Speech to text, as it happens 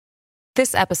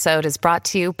This episode is brought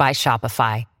to you by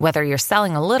Shopify. Whether you're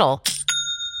selling a little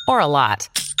or a lot,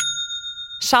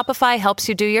 Shopify helps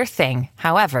you do your thing,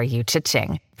 however you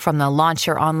cha-ching. From the launch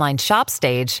your online shop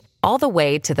stage, all the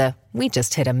way to the we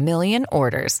just hit 1 million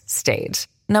orders stage.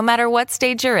 No matter what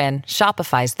stage you're in,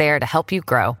 Shopify's there to help you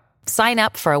grow. Sign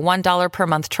up for a $1 per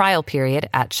month trial period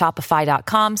at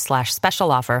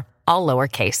shopify.com/special offer, all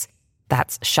lowercase.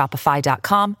 That's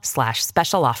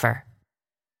shopify.com/special offer.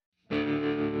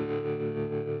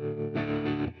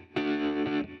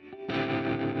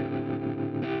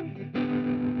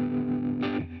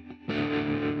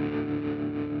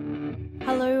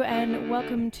 Hello and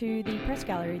welcome to the Press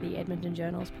Gallery, the Edmonton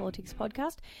Journal's politics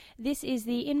podcast. This is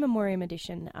the In Memoriam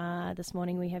edition. This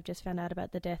morning we have just found out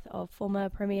about the death of former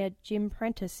Premier Jim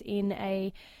Prentice in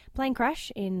a plane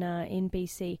crash in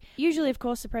BC. Usually, of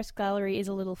course, the Press Gallery is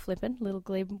a little flippant, little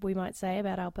glib, we might say,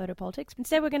 about Alberta politics.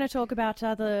 Instead, we're going to talk about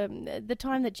the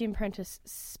time that Jim Prentice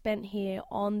spent here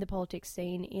on the politics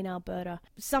scene in Alberta.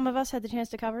 Some of us had the chance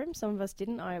to cover him, some of us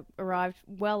didn't. I arrived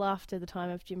well after the time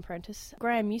of Jim Prentice.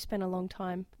 Graham, you spent a long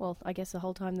time, well, I guess the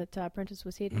whole time that Prentice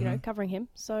was here, covering him.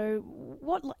 So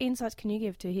what insights can you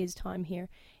give to his time here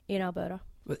in Alberta?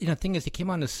 Well, the thing is, he came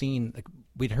on the scene,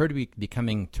 we'd heard he'd be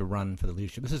coming to run for the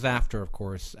leadership. This is after, of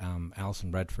course,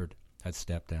 Alison Redford had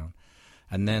stepped down.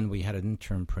 And then we had an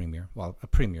interim premier, a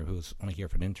premier who was only here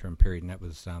for an interim period, and that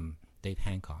was Dave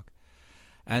Hancock.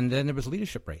 And then there was a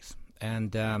leadership race.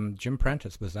 And Jim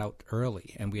Prentice was out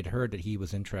early, and we had heard that he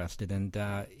was interested, and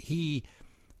he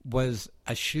was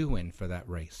a shoo-in for that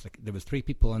race. There was 3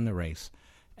 people in the race,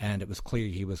 and it was clear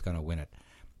he was going to win it.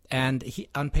 And he,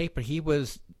 on paper, he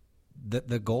was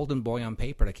the golden boy on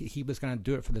paper. Like he was going to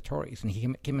do it for the Tories, and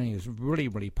he came in. He was really,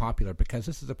 really popular because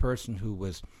this is a person who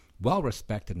was well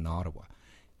respected in Ottawa,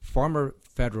 former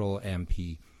federal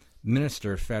MP,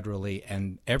 minister federally,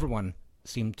 and everyone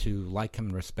seemed to like him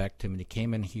and respect him. And he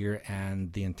came in here,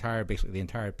 and basically the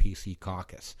entire PC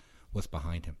caucus was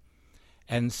behind him.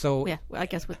 And so, yeah, I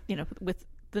guess with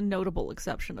the notable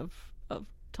exception of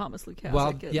Thomas Lukaszuk.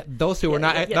 Well, yeah, those who were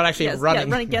not actually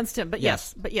running against him, but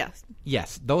yes,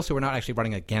 those who were not actually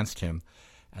running against him,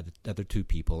 the other 2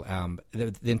 people,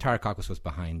 the entire caucus was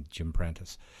behind Jim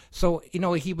Prentice. So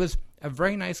he was a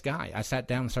very nice guy. I sat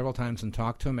down several times and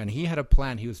talked to him, and he had a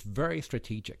plan. He was very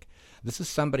strategic. This is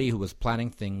somebody who was planning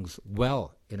things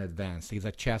well in advance. He's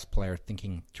a chess player,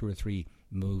 thinking 2 or 3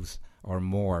 moves or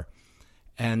more.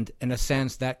 And in a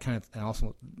sense, that kind of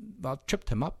also tripped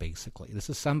him up, basically. This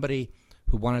is somebody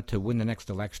who wanted to win the next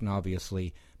election,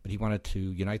 obviously, but he wanted to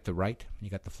unite the right. He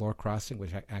got the floor crossing,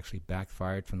 which actually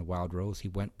backfired from the Wild Rose. He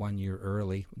went 1 year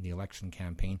early in the election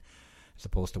campaign, as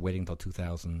opposed to waiting until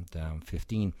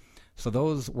 2015. So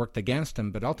those worked against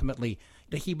him, but ultimately,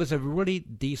 he was a really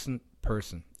decent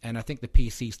person. And I think the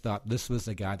PCs thought this was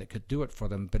the guy that could do it for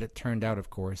them, but it turned out, of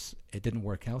course, it didn't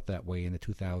work out that way in the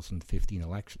 2015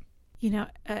 election.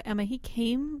 Emma, he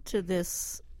came to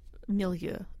this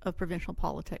milieu of provincial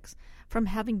politics from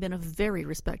having been a very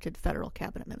respected federal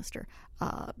cabinet minister.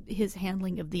 His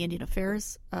handling of the Indian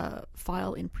Affairs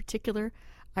file in particular,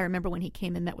 I remember when he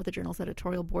came and met with the Journal's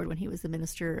editorial board when he was the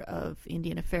Minister of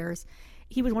Indian Affairs.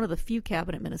 He was one of the few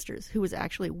cabinet ministers who was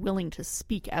actually willing to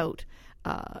speak out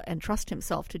and trust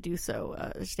himself to do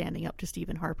so, standing up to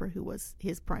Stephen Harper, who was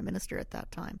his prime minister at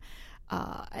that time.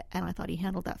 And I thought he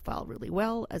handled that file really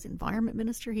well. As environment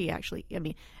minister, he actually,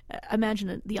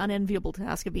 imagine the unenviable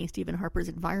task of being Stephen Harper's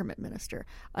environment minister.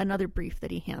 Another brief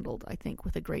that he handled, I think,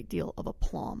 with a great deal of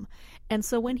aplomb. And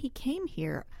so when he came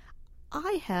here,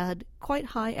 I had quite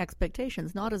high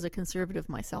expectations, not as a conservative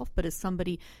myself, but as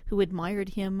somebody who admired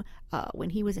him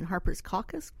when he was in Harper's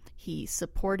caucus. He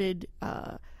supported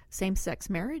same-sex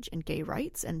marriage and gay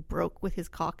rights and broke with his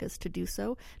caucus to do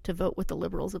so, to vote with the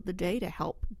Liberals of the day to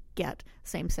help get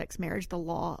same-sex marriage the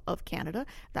law of Canada.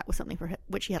 That was something for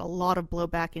which he had a lot of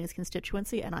blowback in his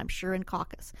constituency, and I'm sure in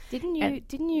caucus.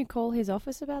 Didn't you call his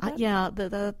office about that? Yeah,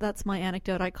 that's my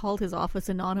anecdote. I called his office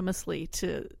anonymously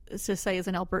to say as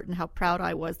an Albertan how proud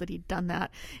I was that he'd done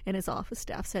that, and his office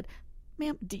staff said,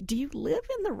 "Ma'am, do you live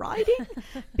in the riding?"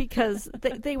 Because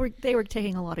they were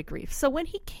taking a lot of grief. So when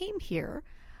he came here,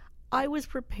 I was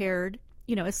prepared,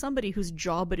 as somebody whose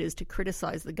job it is to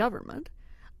criticize the government,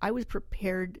 I was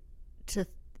prepared to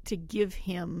give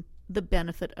him the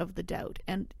benefit of the doubt.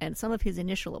 And some of his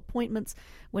initial appointments,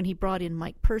 when he brought in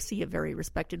Mike Percy, a very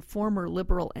respected former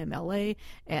Liberal MLA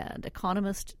and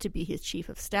economist, to be his chief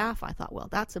of staff, I thought, well,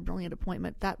 that's a brilliant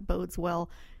appointment. That bodes well.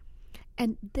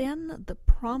 And then the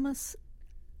promise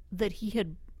that he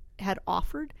had had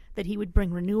offered that he would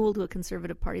bring renewal to a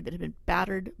Conservative Party that had been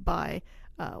battered by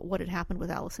what had happened with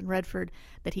Alison Redford,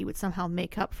 that he would somehow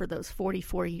make up for those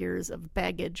 44 years of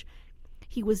baggage.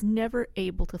 He was never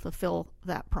able to fulfill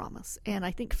that promise. And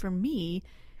I think for me,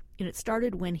 it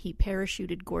started when he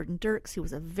parachuted Gordon Dirks, who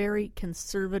was a very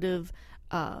conservative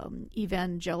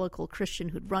evangelical Christian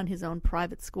who'd run his own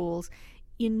private schools,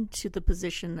 into the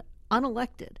position,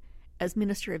 unelected, as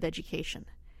Minister of Education.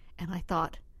 And I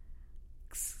thought,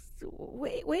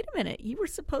 wait a minute, you were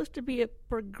supposed to be a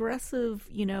progressive,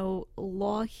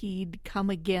 law-heed,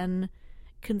 come-again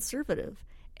conservative.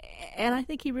 And I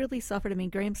think he really suffered. I mean,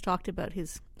 Graham's talked about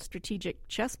his strategic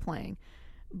chess playing,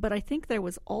 but I think there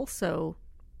was also,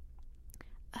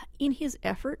 in his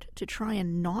effort to try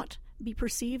and not be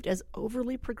perceived as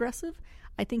overly progressive,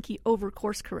 I think he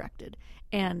over-course corrected.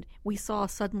 And we saw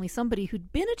suddenly somebody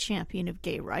who'd been a champion of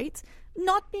gay rights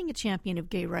not being a champion of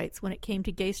gay rights when it came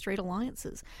to gay-straight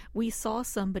alliances. We saw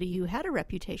somebody who had a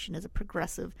reputation as a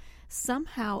progressive.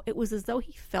 Somehow it was as though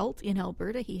he felt in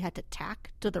Alberta he had to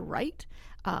tack to the right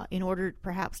in order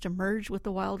perhaps to merge with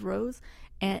the Wild Rose.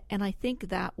 And I think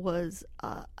that was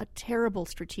a terrible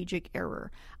strategic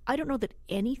error. I don't know that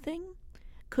anything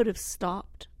could have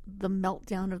stopped the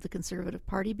meltdown of the Conservative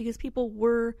Party, because people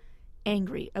were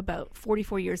angry about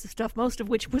 44 years of stuff, most of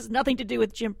which was nothing to do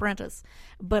with Jim Prentice.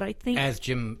 But I think, as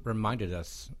Jim reminded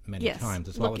us many times,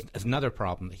 as well as another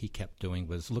problem that he kept doing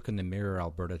was look in the mirror,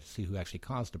 Alberta, to see who actually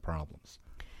caused the problems.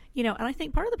 And I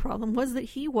think part of the problem was that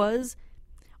he was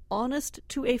honest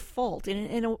to a fault,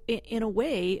 in a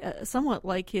way, somewhat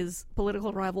like his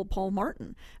political rival Paul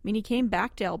Martin. I mean, he came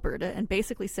back to Alberta and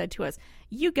basically said to us,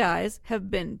 you guys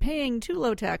have been paying too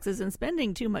low taxes and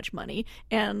spending too much money,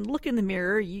 and look in the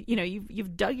mirror,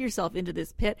 you've dug yourself into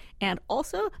this pit, and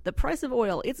also the price of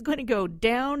oil, it's going to go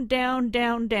down, down,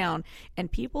 down, down. And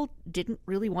people didn't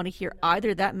really want to hear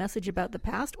either that message about the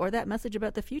past or that message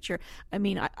about the future. I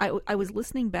mean, I was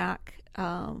listening back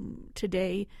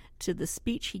today to the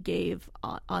speech he gave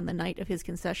on the night of his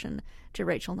concession to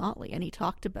Rachel Notley, and he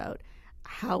talked about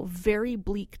how very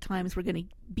bleak times were going to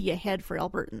be ahead for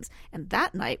Albertans. And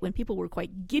that night, when people were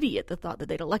quite giddy at the thought that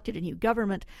they'd elected a new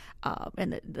government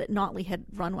and that Notley had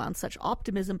run on such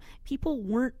optimism, people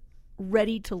weren't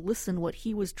ready to listen what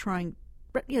he was trying.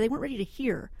 They weren't ready to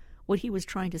hear what he was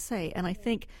trying to say. And I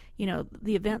think,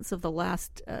 the events of the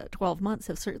last 12 months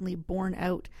have certainly borne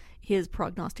out his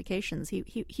prognostications.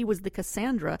 He was the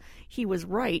Cassandra. He was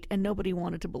right, and nobody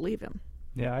wanted to believe him.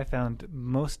 Yeah, I found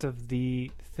most of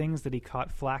the things that he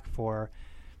caught flack for,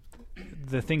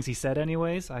 the things he said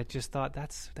anyways, I just thought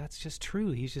that's just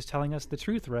true. He's just telling us the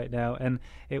truth right now. And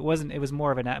it was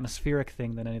more of an atmospheric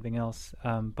thing than anything else.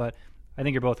 But I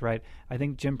think you're both right. I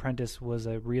think Jim Prentice was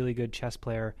a really good chess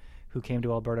player who came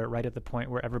to Alberta right at the point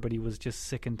where everybody was just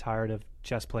sick and tired of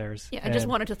chess players. Yeah, and just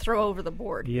wanted to throw over the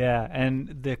board. Yeah,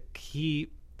 and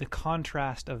the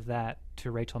contrast of that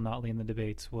to Rachel Notley in the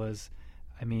debates was,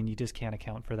 I mean, you just can't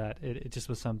account for that. It just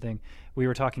was something. We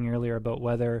were talking earlier about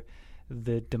whether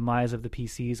the demise of the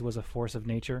PCs was a force of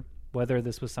nature, whether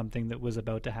this was something that was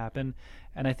about to happen.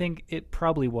 And I think it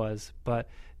probably was, but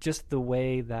just the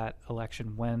way that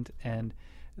election went and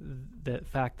the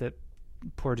fact that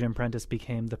poor Jim Prentice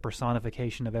became the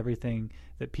personification of everything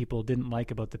that people didn't like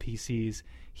about the PCs,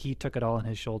 he took it all on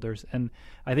his shoulders. And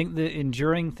I think the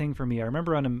enduring thing for me, I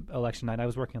remember on election night, I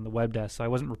was working on the web desk, so I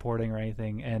wasn't reporting or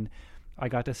anything, and I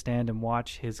got to stand and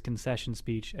watch his concession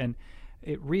speech, and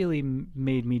it really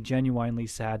made me genuinely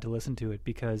sad to listen to it,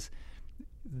 because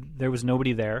there was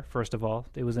nobody there, first of all.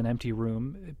 It was an empty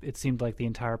room. It seemed like the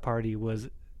entire party was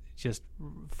just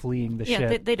fleeing the ship.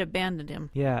 Yeah, they'd abandoned him.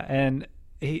 Yeah, and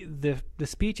the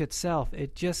speech itself,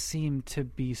 it just seemed to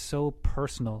be so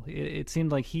personal. It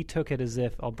seemed like he took it as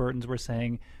if Albertans were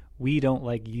saying, we don't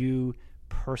like you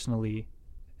personally.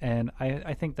 And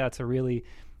I think that's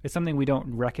it's something we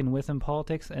don't reckon with in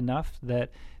politics enough,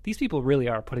 that these people really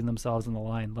are putting themselves on the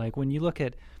line. Like when you look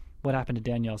at what happened to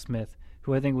Danielle Smith,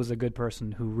 who I think was a good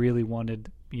person, who really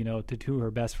wanted, to do her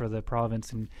best for the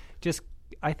province, and just,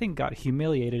 I think, got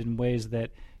humiliated in ways that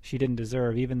she didn't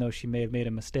deserve, even though she may have made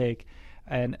a mistake.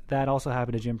 And that also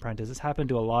happened to Jim Prentice. It's happened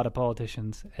to a lot of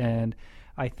politicians. And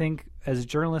I think as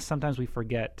journalists, sometimes we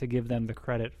forget to give them the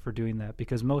credit for doing that,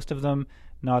 because most of them,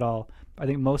 not all, I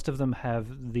think most of them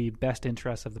have the best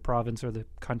interests of the province or the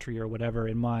country or whatever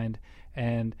in mind.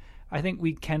 And I think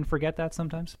we can forget that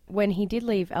sometimes. When he did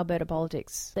leave Alberta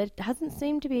politics, there hasn't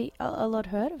seemed to be a lot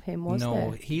heard of him, was there?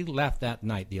 No, he left that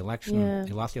night. The election,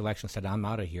 He lost the election, said, I'm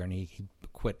out of here, and he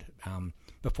quit.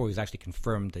 Before he was actually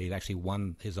confirmed that he'd actually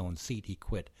won his own seat, he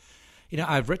quit.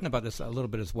 I've written about this a little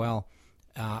bit as well.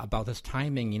 about this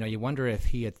timing, you wonder if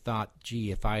he had thought,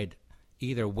 gee, if I'd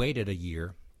either waited a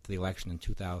year to the election in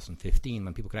 2015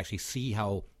 when people could actually see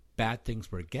how bad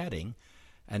things were getting,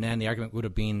 and then the argument would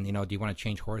have been, do you want to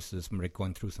change horses when we're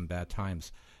going through some bad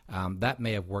times? That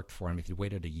may have worked for him if he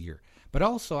waited a year. But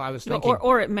also, I was thinking,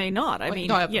 or it may not. I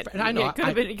know it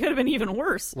could have been even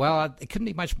worse. Well, it couldn't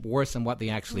be much worse than what they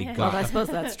actually got. Well, I suppose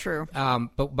that's true.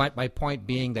 But my point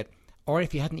being that, or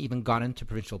if he hadn't even gone into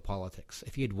provincial politics,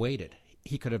 if he had waited,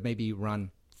 he could have maybe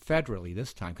run federally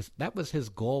this time, because that was his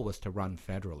goal, was to run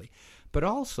federally. But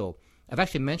also, I've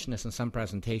actually mentioned this in some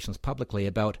presentations publicly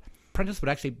about Prentice would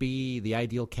actually be the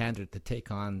ideal candidate to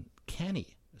take on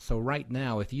Kenney. So right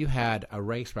now, if you had a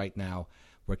race right now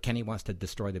where Kenney wants to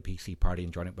destroy the PC party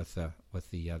and join it with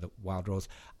the Wild Rose,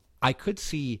 I could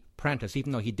see Prentice,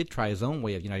 even though he did try his own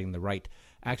way of uniting the right,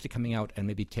 actually coming out and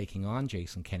maybe taking on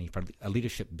Jason Kenney for a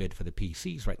leadership bid for the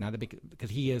PCs right now, because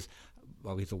he's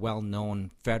a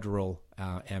well-known federal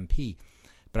MP.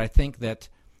 But I think that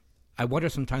I wonder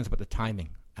sometimes about the timing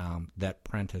that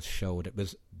Prentice showed. It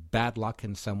was bad luck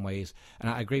in some ways, and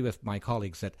I agree with my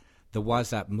colleagues that there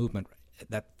was that movement,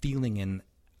 that feeling in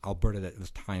Alberta that it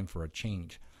was time for a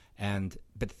change. But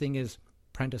the thing is,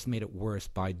 Prentice made it worse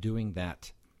by doing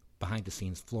that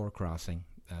behind-the-scenes floor crossing,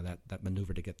 that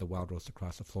maneuver to get the Wild Rose to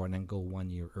cross the floor and then go 1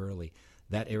 year early.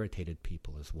 That irritated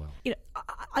people as well.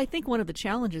 I think one of the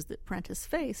challenges that Prentice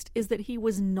faced is that he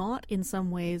was not, in some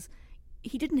ways,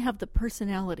 he didn't have the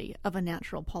personality of a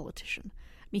natural politician.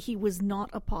 I mean, he was not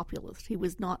a populist. He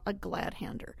was not a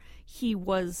glad-hander. He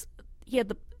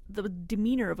had the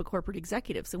demeanor of a corporate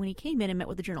executive. So when he came in and met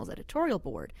with the Journal's editorial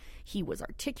board, he was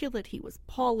articulate, he was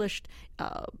polished,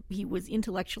 he was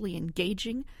intellectually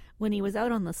engaging. When he was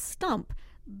out on the stump,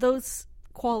 those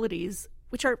qualities,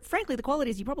 which are frankly the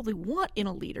qualities you probably want in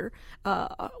a leader,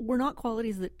 were not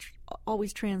qualities that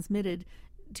always transmitted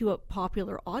to a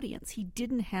popular audience. He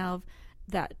didn't have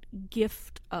that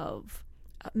gift of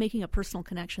making a personal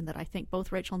connection that I think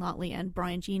both Rachel Notley and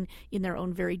Brian Jean, in their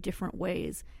own very different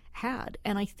ways, had.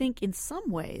 And I think in some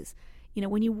ways,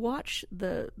 when you watch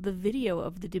the video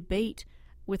of the debate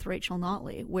with Rachel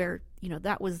Notley, where,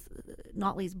 that was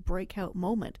Notley's breakout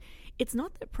moment, it's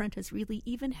not that Prentice really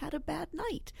even had a bad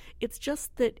night. It's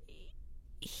just that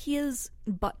his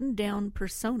buttoned-down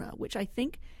persona, which I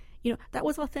think, that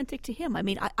was authentic to him. I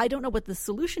mean, I don't know what the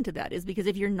solution to that is, because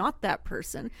if you're not that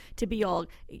person, to be all,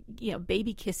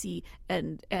 baby kissy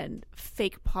and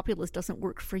fake populist doesn't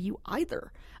work for you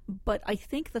either. But I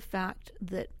think the fact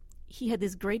that he had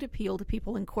this great appeal to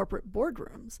people in corporate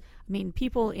boardrooms. I mean,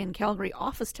 people in Calgary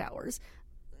office towers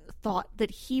thought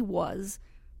that he was,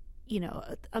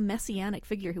 a messianic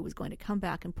figure who was going to come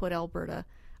back and put Alberta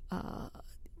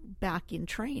back in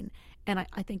train. And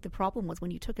I think the problem was when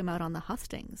you took him out on the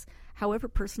hustings, however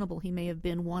personable he may have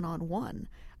been one-on-one,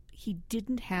 he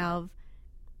didn't have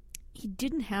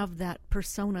that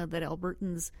persona that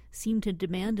Albertans seem to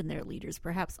demand in their leaders,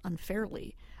 perhaps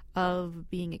unfairly, of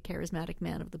being a charismatic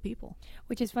man of the people.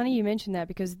 Which is funny you mentioned that,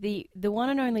 because the one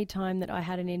and only time that I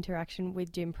had an interaction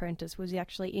with Jim Prentice was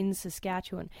actually in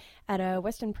Saskatchewan at a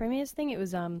Western Premiers thing. It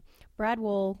was Brad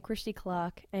Wall, Christy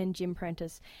Clark, and Jim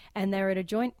Prentice, and they were at a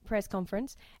joint press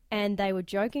conference, and they were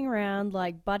joking around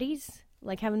like buddies,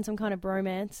 like having some kind of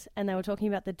bromance, and they were talking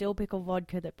about the dill pickle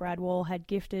vodka that Brad Wall had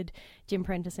gifted Jim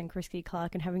Prentice and Christy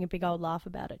Clark, and having a big old laugh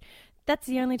about it. That's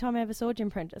the only time I ever saw Jim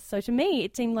Prentice. So to me,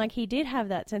 it seemed like he did have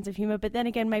that sense of humor. But then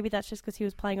again, maybe that's just because he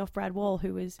was playing off Brad Wall,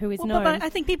 who is known. But I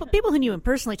think people who knew him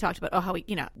personally talked about how he,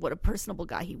 what a personable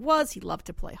guy he was. He loved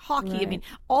to play hockey. Right. I mean,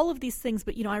 all of these things.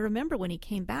 But I remember when he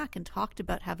came back and talked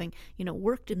about having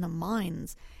worked in the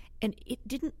mines, and it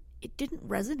didn't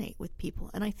resonate with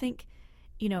people. And I think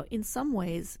in some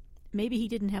ways, maybe he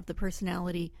didn't have the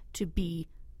personality to be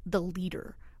the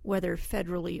leader, whether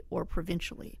federally or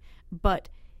provincially. But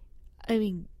I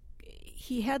mean,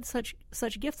 he had such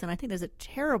gifts, and I think there's a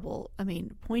terrible,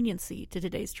 poignancy to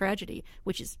today's tragedy,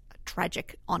 which is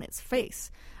tragic on its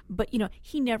face. But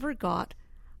he never got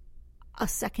a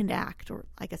second act, or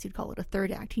I guess you'd call it a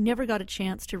third act. He never got a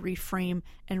chance to reframe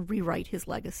and rewrite his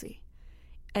legacy.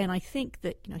 And I think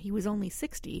that he was only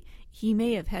 60. He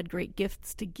may have had great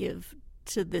gifts to give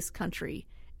to this country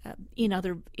in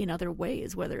other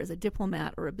ways, whether as a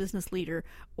diplomat or a business leader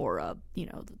or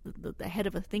the head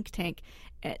of a think tank.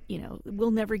 We'll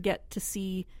never get to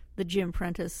see the Jim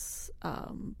Prentice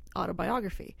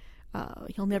autobiography.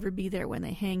 He'll never be there when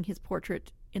they hang his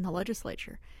portrait in the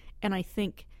legislature. And I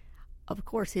think, of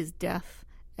course, his death,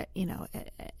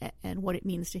 and what it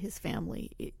means to his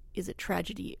family is a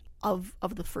tragedy of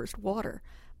the first water.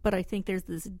 But I think there's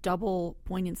this double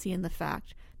poignancy in the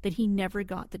fact that he never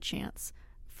got the chance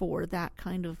for that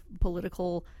kind of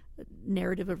political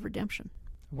narrative of redemption.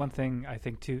 One thing I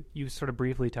think too, you sort of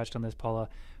briefly touched on this, Paula,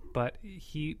 but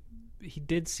he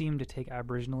did seem to take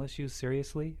Aboriginal issues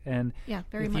seriously, and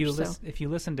very much so. If you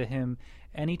listen to him,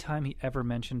 anytime he ever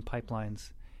mentioned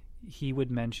pipelines, he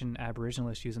would mention Aboriginal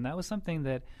issues, and that was something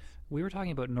that we were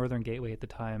talking about Northern Gateway at the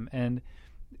time, and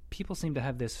people seem to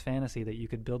have this fantasy that you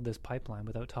could build this pipeline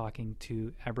without talking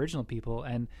to Aboriginal people,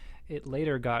 and it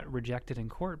later got rejected in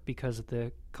court because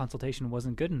the consultation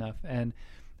wasn't good enough. And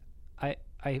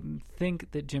I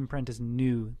think that Jim Prentice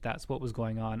knew that's what was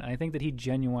going on. I think that he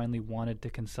genuinely wanted to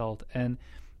consult. And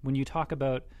when you talk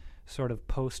about sort of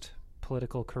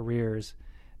post-political careers,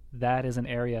 that is an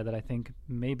area that I think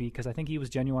maybe, because I think he was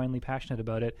genuinely passionate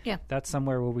about it, that's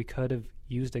somewhere where we could have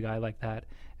used a guy like that.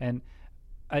 And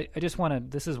I just want to,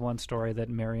 this is one story that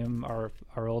Miriam, our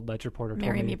old Ledge reporter, told me.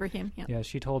 Miriam Ibrahim, Yeah,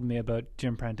 she told me about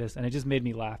Jim Prentice, and it just made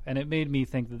me laugh. And it made me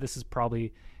think that this is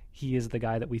probably, he is the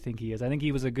guy that we think he is. I think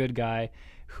he was a good guy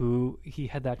who, he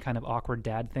had that kind of awkward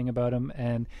dad thing about him.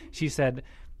 And she said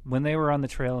when they were on the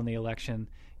trail in the election,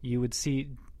 you would see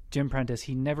Jim Prentice,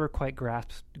 he never quite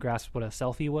grasped what a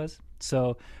selfie was.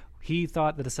 So he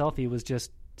thought that a selfie was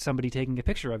just somebody taking a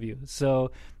picture of you.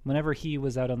 So whenever he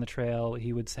was out on the trail,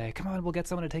 he would say, come on, we'll get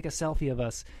someone to take a selfie of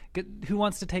us. Who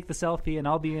wants to take the selfie? And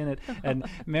I'll be in it. And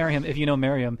Miriam, if you know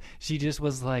Miriam, she just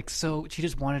was like, she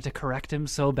just wanted to correct him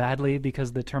so badly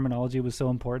because the terminology was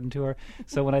so important to her.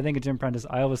 So when I think of Jim Prentice,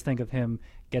 I always think of him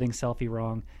getting selfie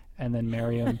wrong, and then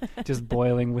Miriam just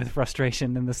boiling with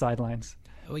frustration in the sidelines.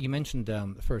 Well, you mentioned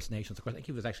the First Nations. Of course, I think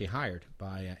he was actually hired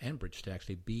by Enbridge to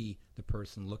actually be the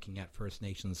person looking at First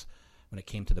Nations when it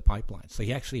came to the pipeline. So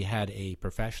he actually had a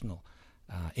professional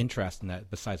interest in that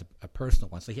besides a personal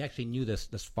one. So he actually knew this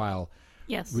file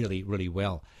really, really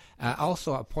well.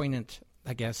 Also, a poignant,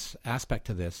 I guess, aspect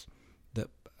to this that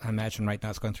I imagine right now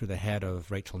is going through the head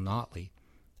of Rachel Notley.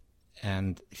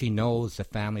 And she knows the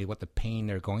family, what the pain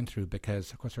they're going through,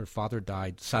 because, of course, her father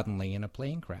died suddenly in a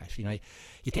plane crash. You know,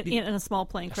 in a small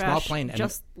plane crash, small plane,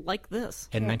 just like this.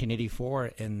 In 1984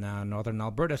 in northern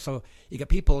Alberta. So you get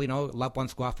people, loved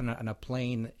ones go off in a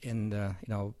plane in,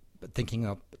 thinking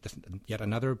of yet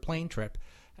another plane trip,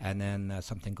 and then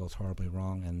something goes horribly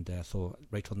wrong. And so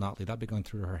Rachel Notley, that'll be going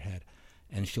through her head,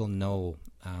 and she'll know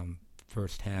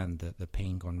firsthand the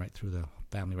pain going right through the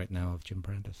family right now of Jim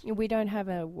Prentice. We don't have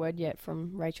a word yet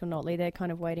from Rachel Notley. They're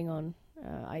kind of waiting on,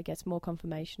 I guess, more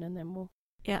confirmation, and then we'll.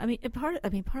 Yeah, I mean, part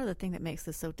of the thing that makes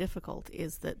this so difficult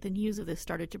is that the news of this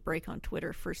started to break on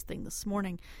Twitter first thing this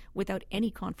morning without any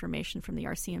confirmation from the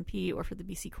RCMP or from the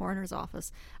BC Coroner's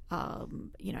Office.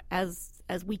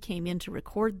 As we came in to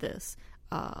record this,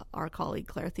 our colleague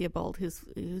Claire Theobald,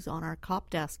 who's on our COP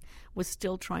desk, was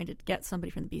still trying to get somebody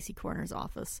from the BC Coroner's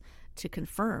Office to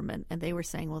confirm, and they were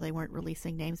saying, well, they weren't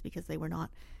releasing names because they were not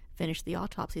finished the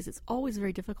autopsies. It's always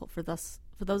very difficult for those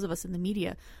of us in the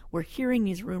media. We're hearing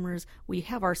these rumors, we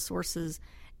have our sources,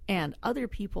 and other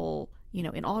people,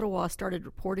 in Ottawa started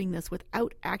reporting this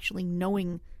without actually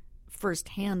knowing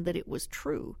firsthand that it was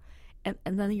true. And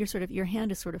then your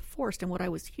hand is sort of forced. And what I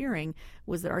was hearing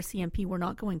was that RCMP were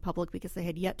not going public because they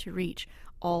had yet to reach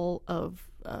all of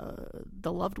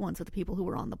the loved ones of the people who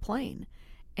were on the plane.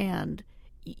 And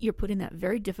you're put in that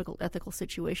very difficult ethical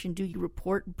situation. Do you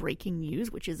report breaking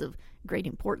news, which is of great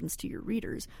importance to your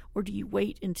readers, or do you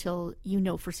wait until you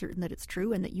know for certain that it's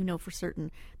true and that you know for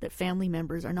certain that family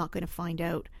members are not going to find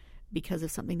out because of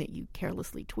something that you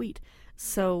carelessly tweet?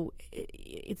 So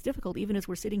it's difficult. Even as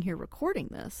we're sitting here recording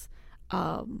this,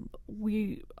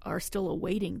 we are still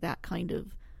awaiting that kind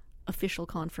of official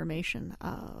confirmation.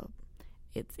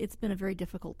 It's been a very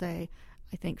difficult day,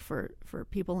 I think, for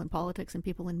people in politics and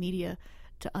people in media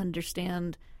to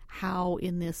understand how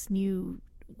in this new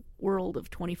world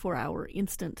of 24-hour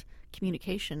instant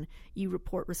communication you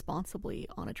report responsibly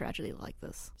on a tragedy like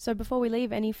this. So before we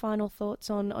leave, any final thoughts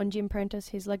on Jim Prentice,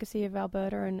 his legacy of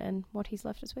Alberta, and what he's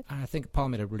left us with? I think Paul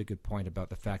made a really good point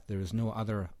about the fact there is no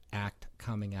other act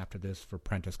coming after this for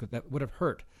Prentice, because that would have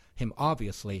hurt him,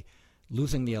 obviously,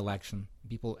 losing the election.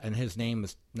 People, and his name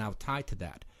is now tied to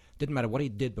that. Didn't matter what he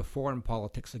did before in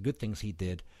politics, the good things he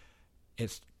did.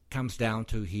 It comes down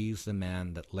to he's the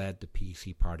man that led the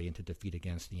PC party into defeat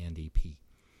against the NDP.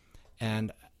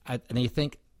 And you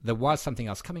think there was something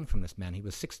else coming from this man. He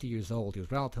was 60 years old. He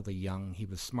was relatively young. He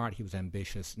was smart. He was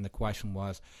ambitious. And the question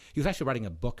was, he was actually writing a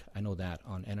book, I know that,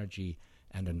 on energy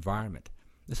and environment.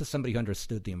 This is somebody who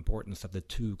understood the importance of the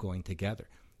two going together.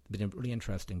 It's been a really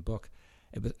interesting book.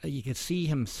 You could see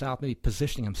himself maybe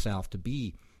positioning himself to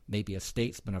be maybe a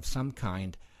statesman of some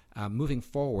kind, moving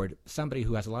forward, somebody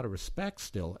who has a lot of respect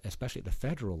still, especially at the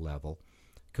federal level,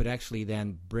 could actually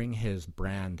then bring his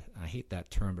brand, I hate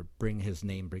that term, but bring his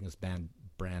name, bring his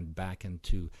brand back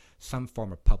into some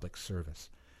form of public service.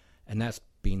 And that's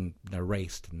been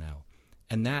erased now.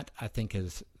 And that, I think,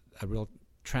 is a real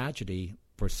tragedy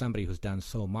for somebody who's done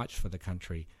so much for the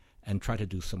country and tried to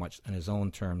do so much in his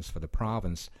own terms for the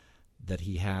province that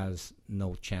he has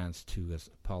no chance to, as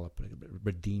Paula put it,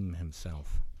 redeem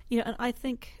himself. And I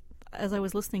think, as I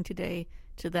was listening today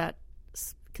to that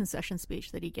concession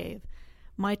speech that he gave,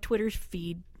 my Twitter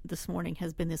feed this morning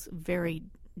has been this very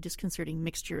disconcerting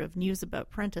mixture of news about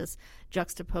Prentice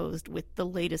juxtaposed with the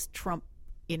latest Trump,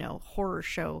 horror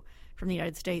show from the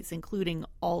United States, including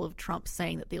all of Trump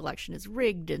saying that the election is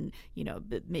rigged and,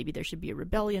 that maybe there should be a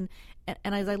rebellion.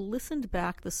 And as I listened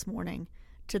back this morning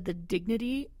to the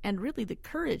dignity and really the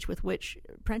courage with which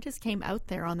Prentice came out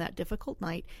there on that difficult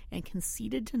night and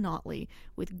conceded to Notley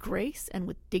with grace and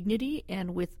with dignity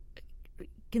and with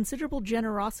considerable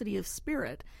generosity of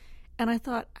spirit. And I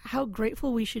thought how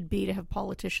grateful we should be to have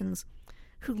politicians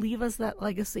who leave us that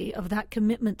legacy of that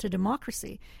commitment to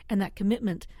democracy and that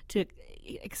commitment to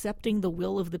accepting the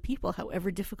will of the people, however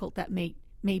difficult that may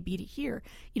be to hear.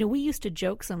 We used to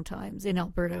joke sometimes in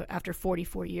Alberta after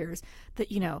 44 years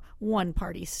that, one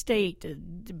party state, a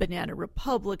banana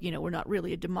republic, we're not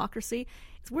really a democracy.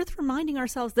 It's worth reminding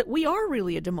ourselves that we are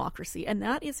really a democracy, and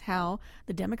that is how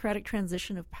the democratic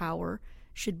transition of power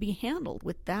should be handled,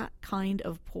 with that kind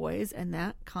of poise and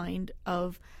that kind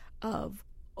of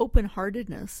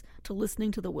open-heartedness to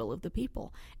listening to the will of the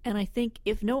people. And I think,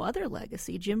 if no other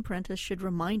legacy, Jim Prentice should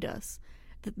remind us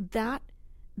that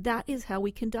is how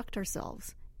we conduct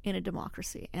ourselves in a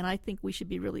democracy. And I think we should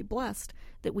be really blessed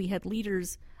that we had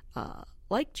leaders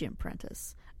like Jim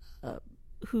Prentice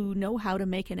who know how to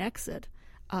make an exit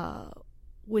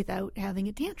without having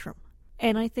a tantrum.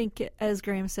 And I think, as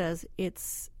Graham says,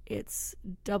 it's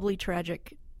doubly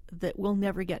tragic that we'll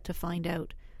never get to find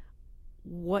out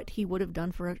what he would have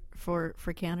done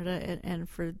for Canada and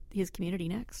for his community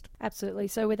next. Absolutely.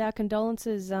 So with our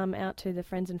condolences out to the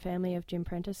friends and family of Jim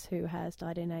Prentice, who has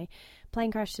died in a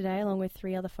plane crash today, along with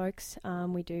 3 other folks,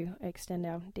 we do extend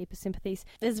our deepest sympathies.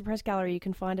 This is the Press Gallery. You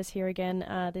can find us here again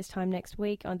this time next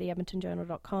week on the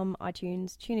edmontonjournal.com,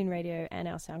 iTunes, TuneIn Radio, and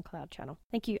our SoundCloud channel.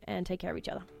 Thank you, and take care of each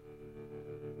other.